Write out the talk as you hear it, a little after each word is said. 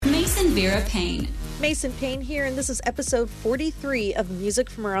Vera Paine. Mason Paine here, and this is episode 43 of Music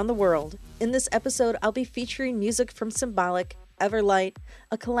from Around the World. In this episode, I'll be featuring music from Symbolic, Everlight,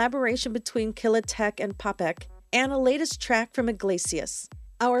 a collaboration between Killa Tech and Popek, and a latest track from Iglesias.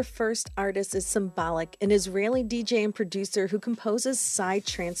 Our first artist is Symbolic, an Israeli DJ and producer who composes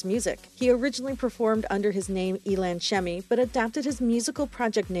psy-trance music. He originally performed under his name Ilan Shemi, but adopted his musical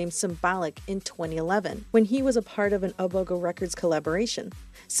project name Symbolic in 2011, when he was a part of an Obogo Records collaboration.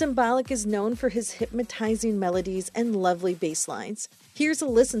 Symbolic is known for his hypnotizing melodies and lovely bass lines. Here's a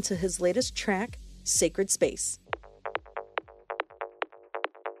listen to his latest track, Sacred Space.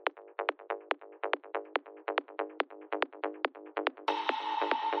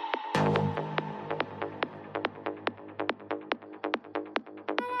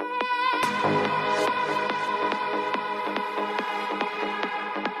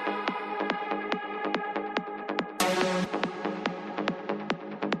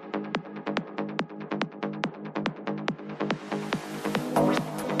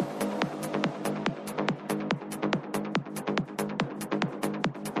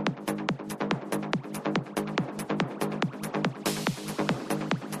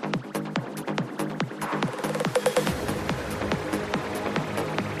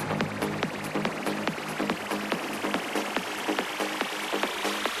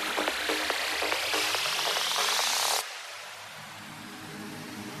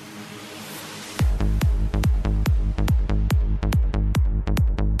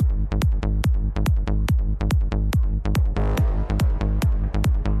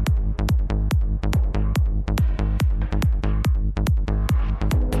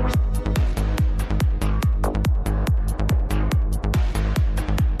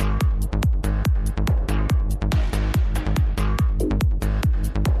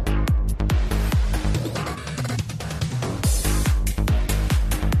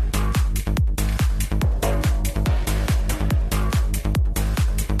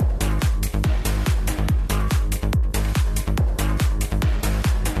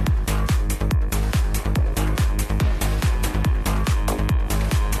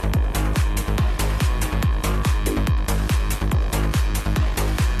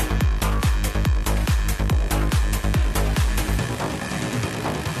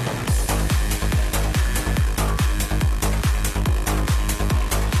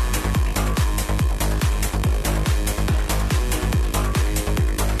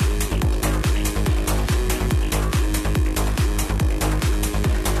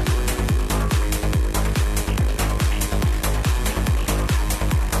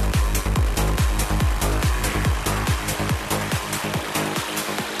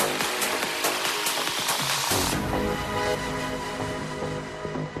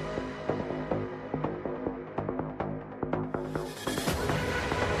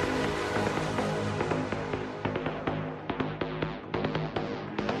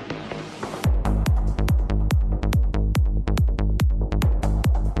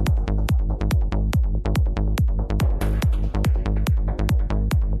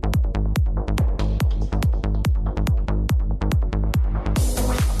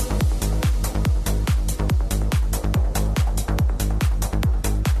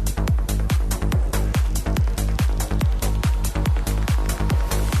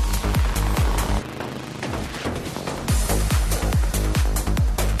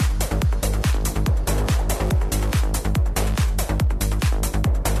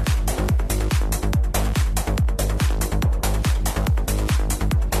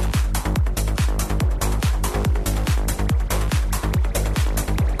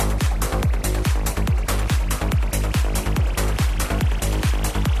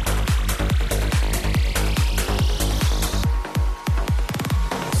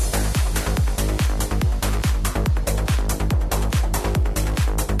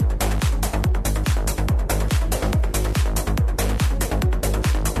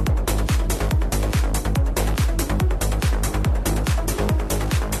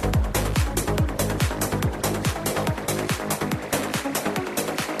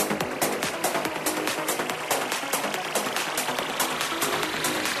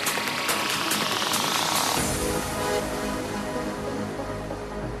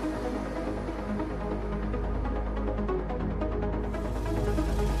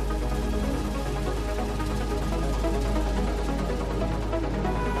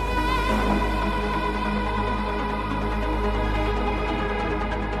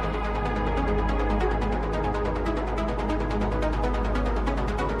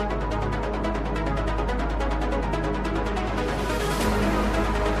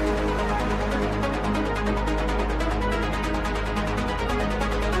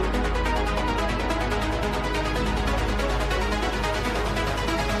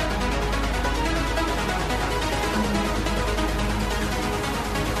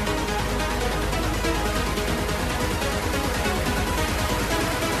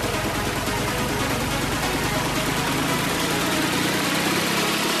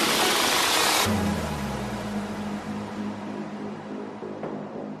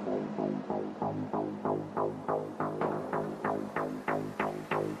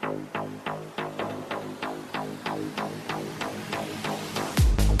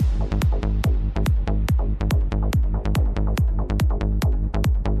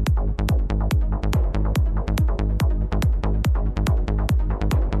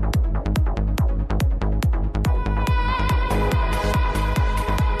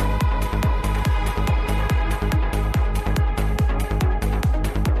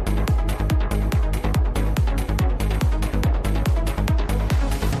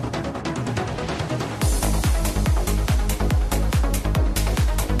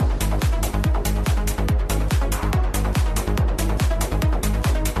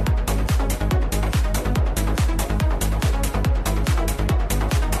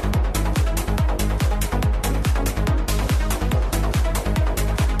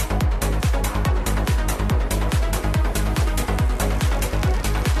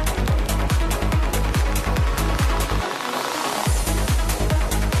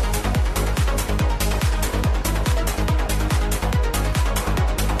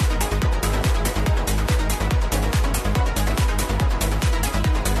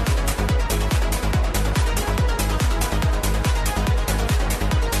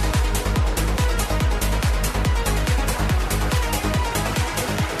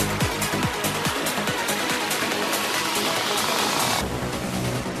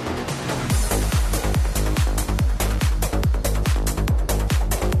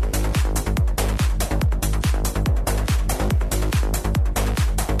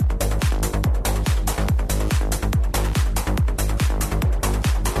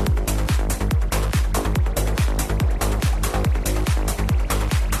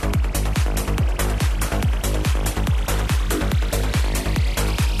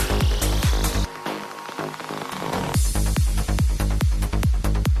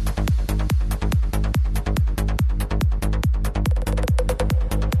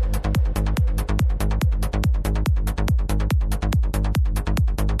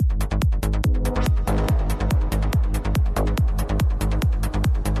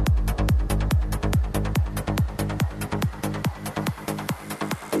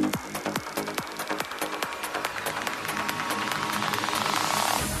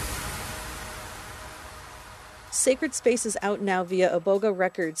 Sacred Space is out now via Aboga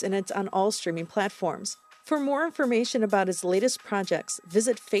Records, and it's on all streaming platforms. For more information about his latest projects,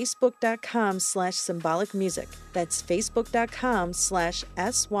 visit facebook.com/symbolic music. That's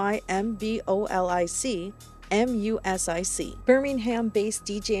facebook.com/SYMBOLIC MUSIC. Birmingham-based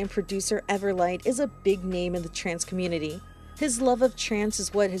DJ and producer Everlight is a big name in the trance community. His love of trance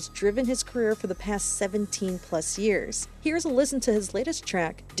is what has driven his career for the past 17 plus years. Here's a listen to his latest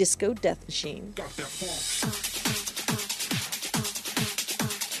track, Disco Death Machine. Got that funk.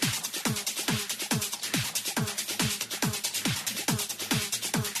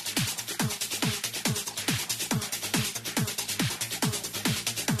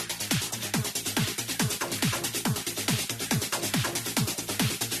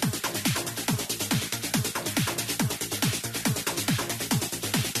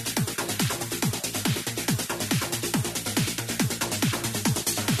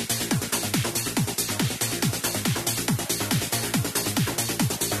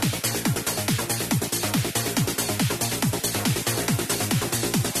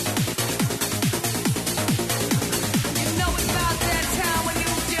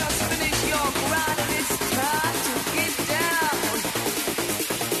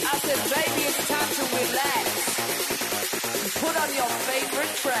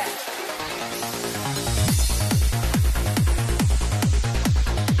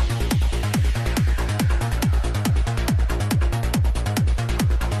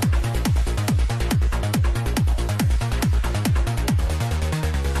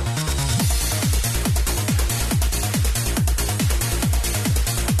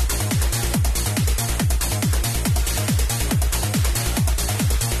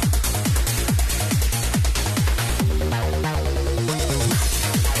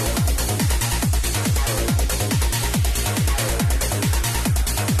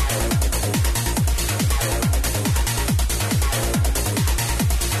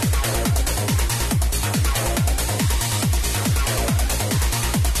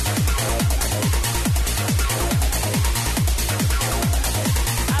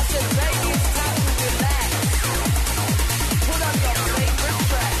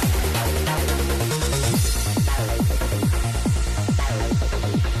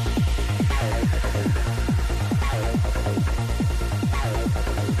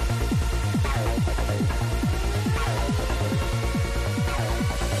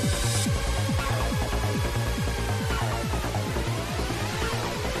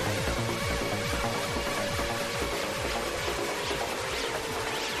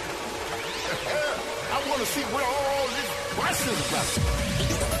 To see where all this press is about.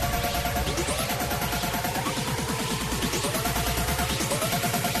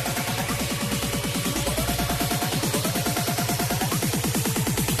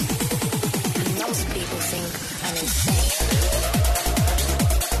 Most people think I'm insane.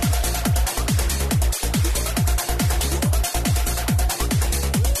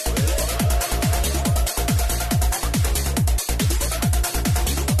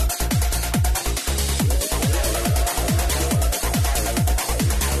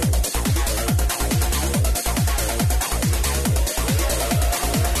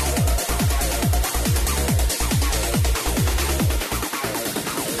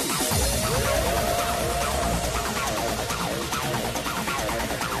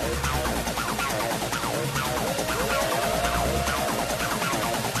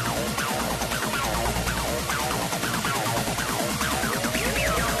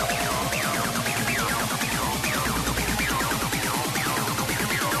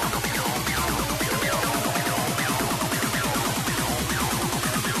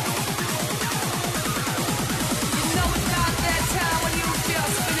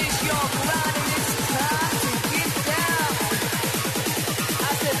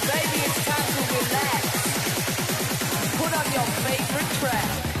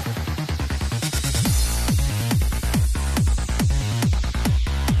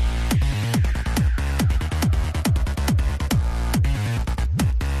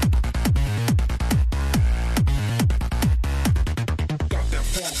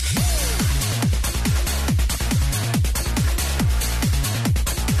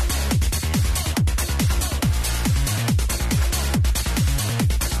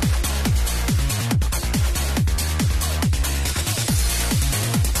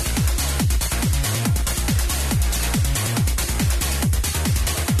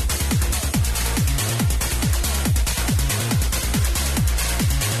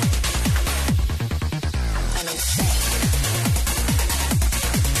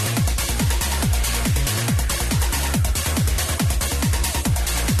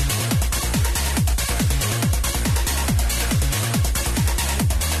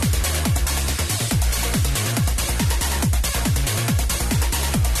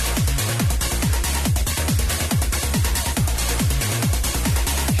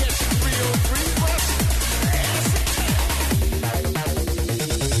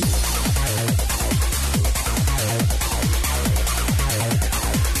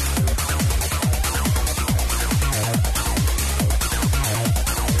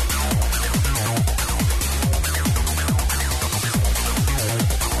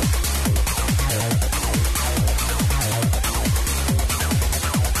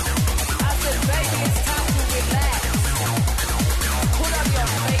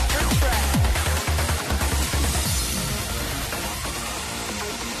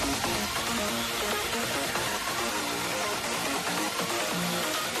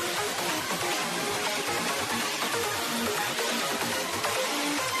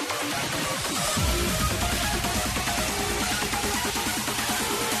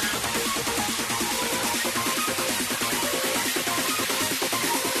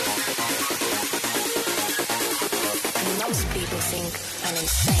 and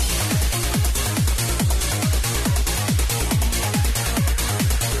insane.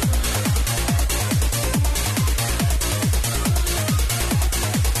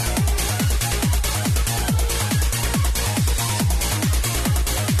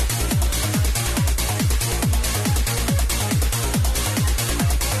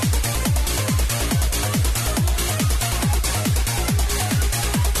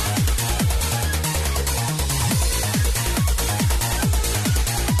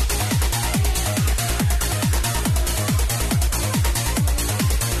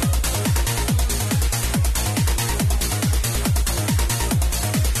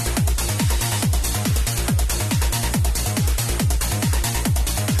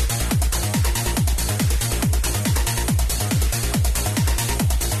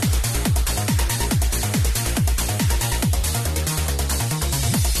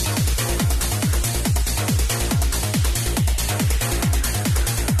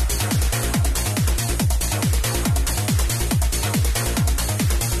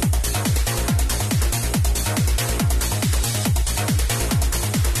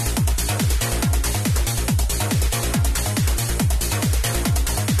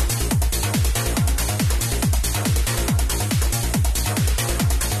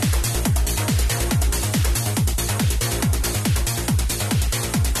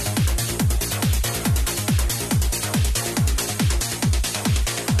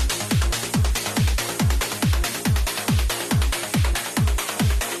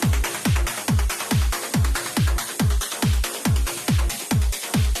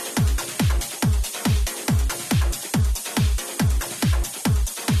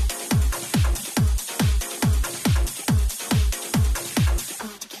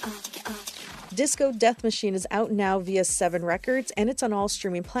 Disco Death Machine is out now via 7 Records, and it's on all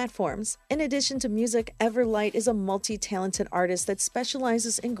streaming platforms. In addition to music, Everlight is a multi-talented artist that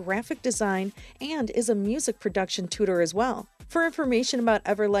specializes in graphic design and is a music production tutor as well. For information about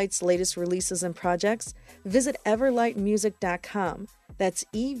Everlight's latest releases and projects, visit everlightmusic.com. That's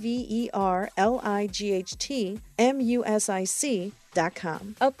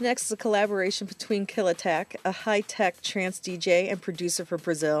EverlightMusic.com. Up next is a collaboration between Killatek, a high-tech trance DJ and producer for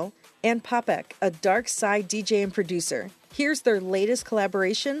Brazil, and Popek, a dark side DJ and producer. Here's their latest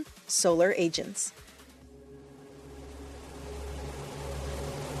collaboration, Solar Agents.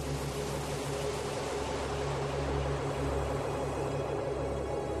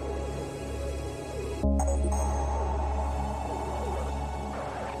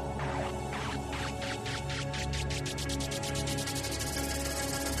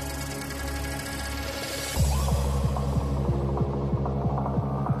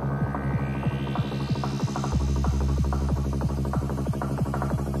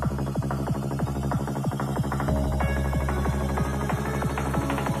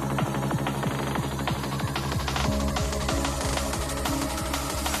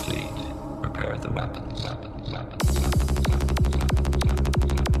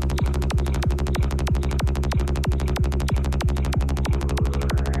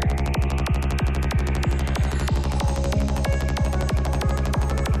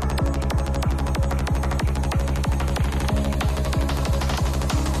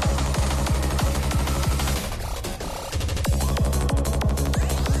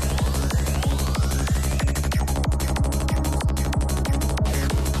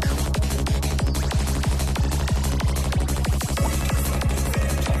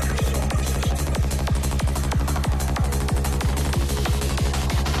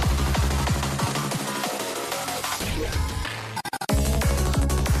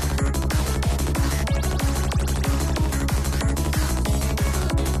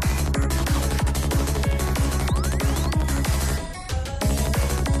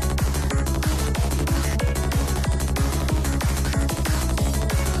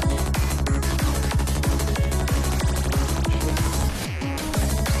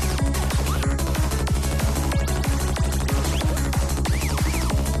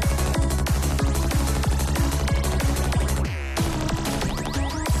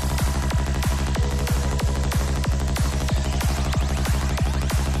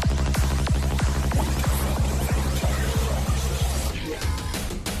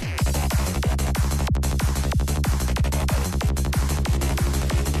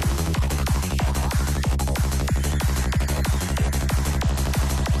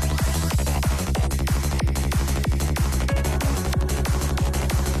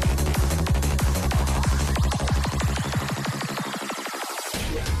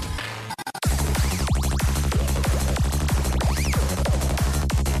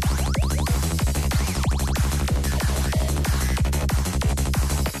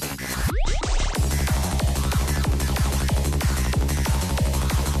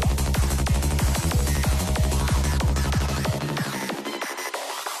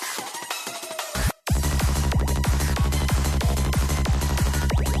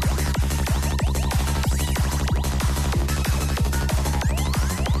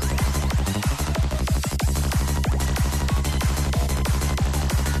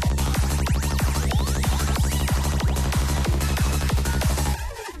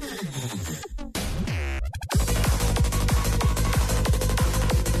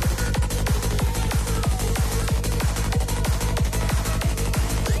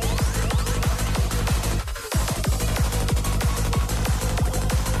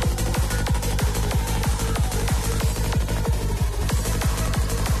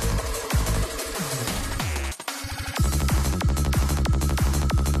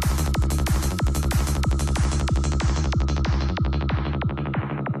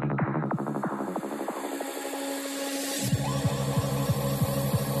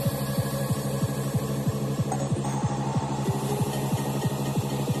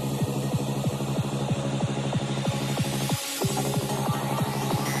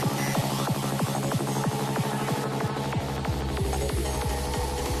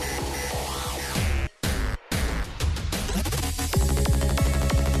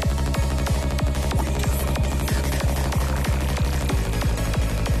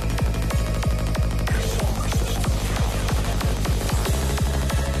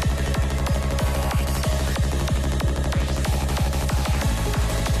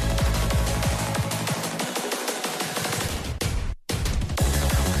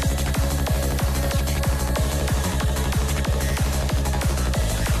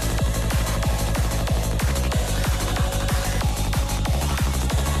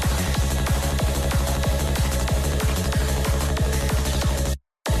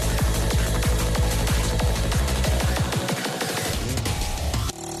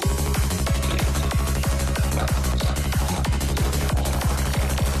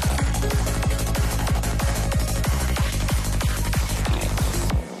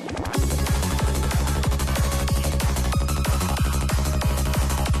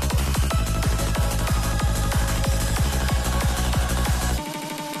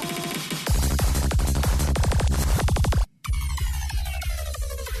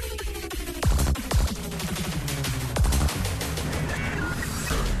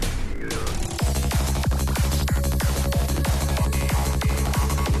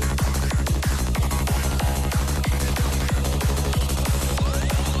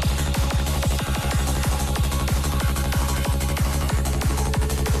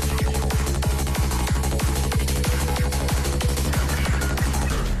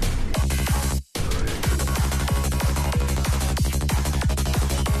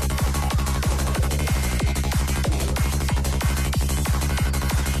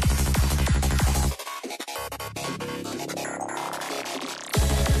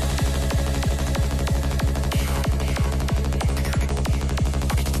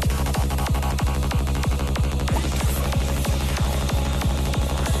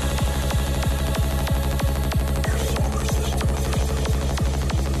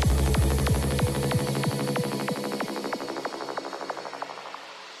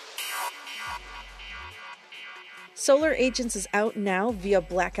 Solar Agents is out now via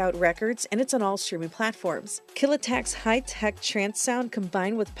Blackout Records, and it's on all streaming platforms. Kill Attack's high-tech trance sound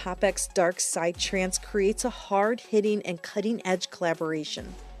combined with Popek's dark side trance creates a hard-hitting and cutting-edge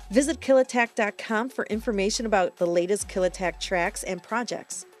collaboration. Visit killattack.com for information about the latest Kill Attack tracks and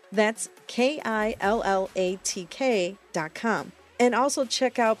projects. That's KILLATK.com. And also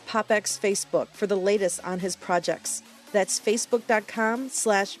check out Popek's Facebook for the latest on his projects. That's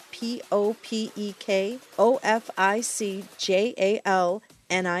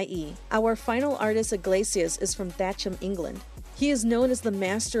facebook.com/POPEKOFICJALNIE. Our final artist, Iglesias, is from Thatcham, England. He is known as the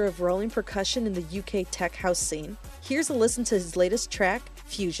master of rolling percussion in the UK tech house scene. Here's a listen to his latest track,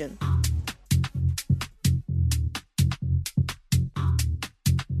 Fusion.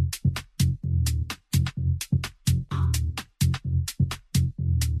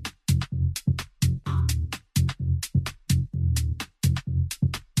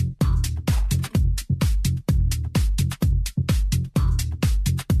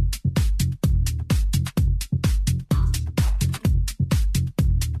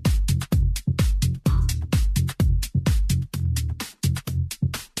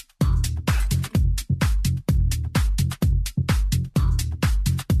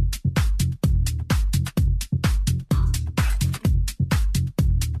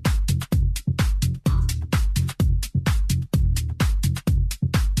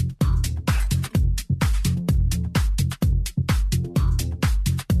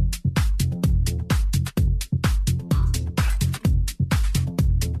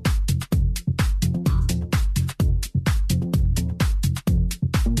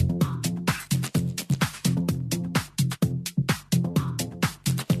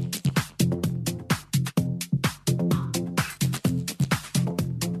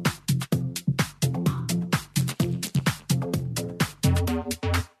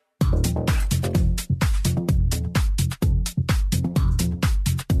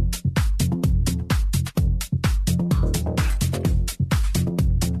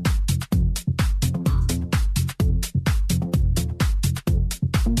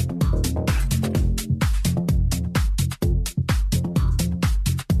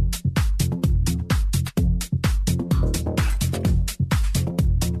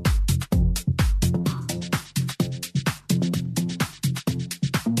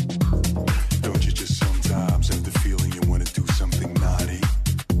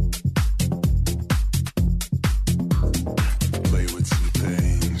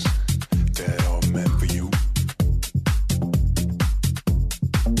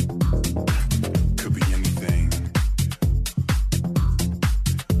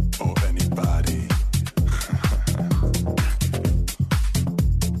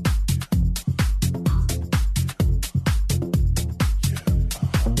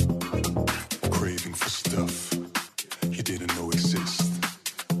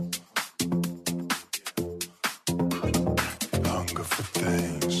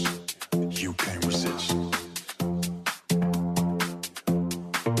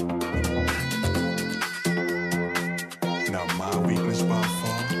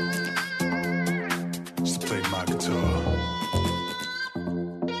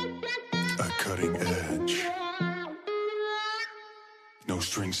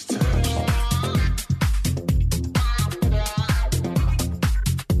 strings attached.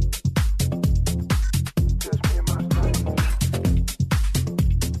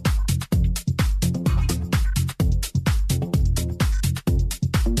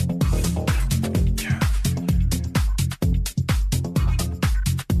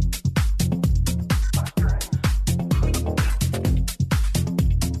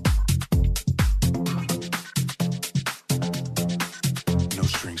 No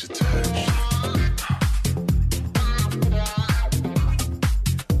strings attached.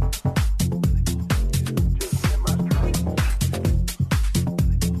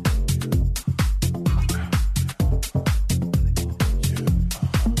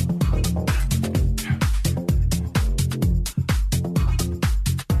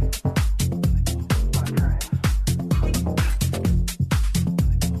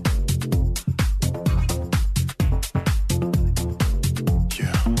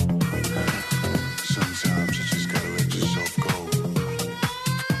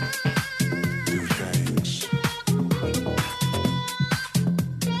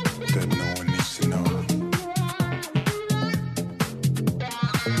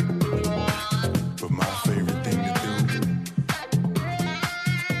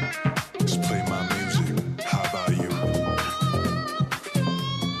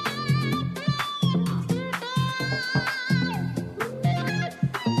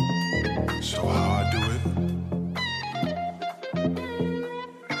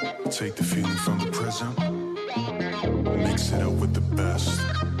 Take the feeling from the present, mix it up with the best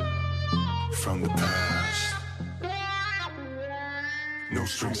from the past. No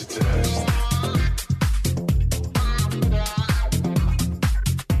strings attached.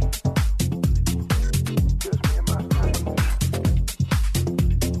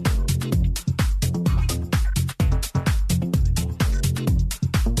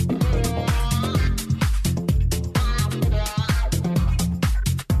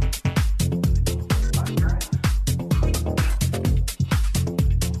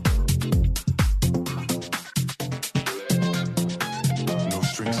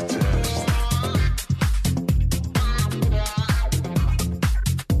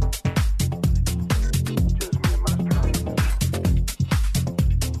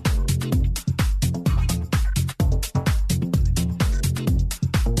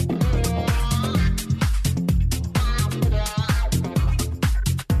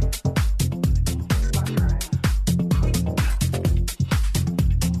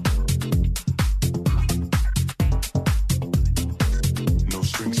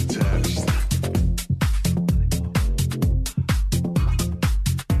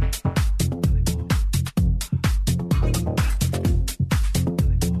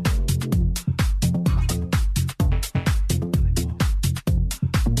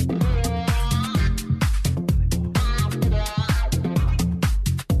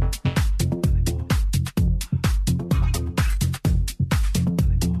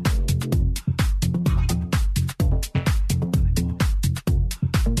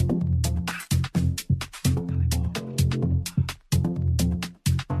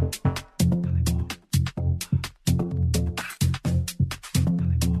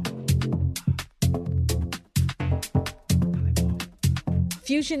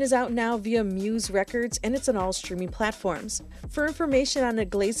 Fusion is out now via Muse Records, and it's on all streaming platforms. For information on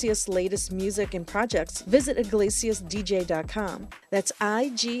Iglesias' latest music and projects, visit iglesiasdj.com. That's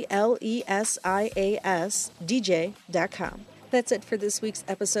IGLESIAS DJ.com. That's it for this week's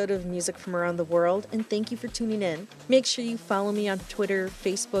episode of Music from Around the World, and thank you for tuning in. Make sure you follow me on Twitter,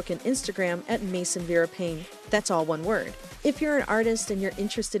 Facebook, and Instagram at Mason Vera Paine. That's all one word. If you're an artist and you're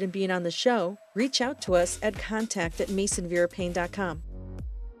interested in being on the show, reach out to us at contact@masonverapaine.com.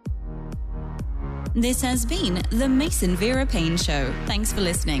 This has been The Mason Vera Paine Show. Thanks for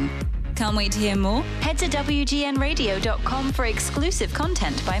listening. Can't wait to hear more? Head to WGNradio.com for exclusive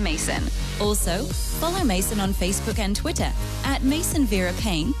content by Mason. Also, follow Mason on Facebook and Twitter at Mason Vera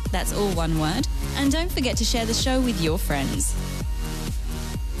Paine, that's all one word, and don't forget to share the show with your friends.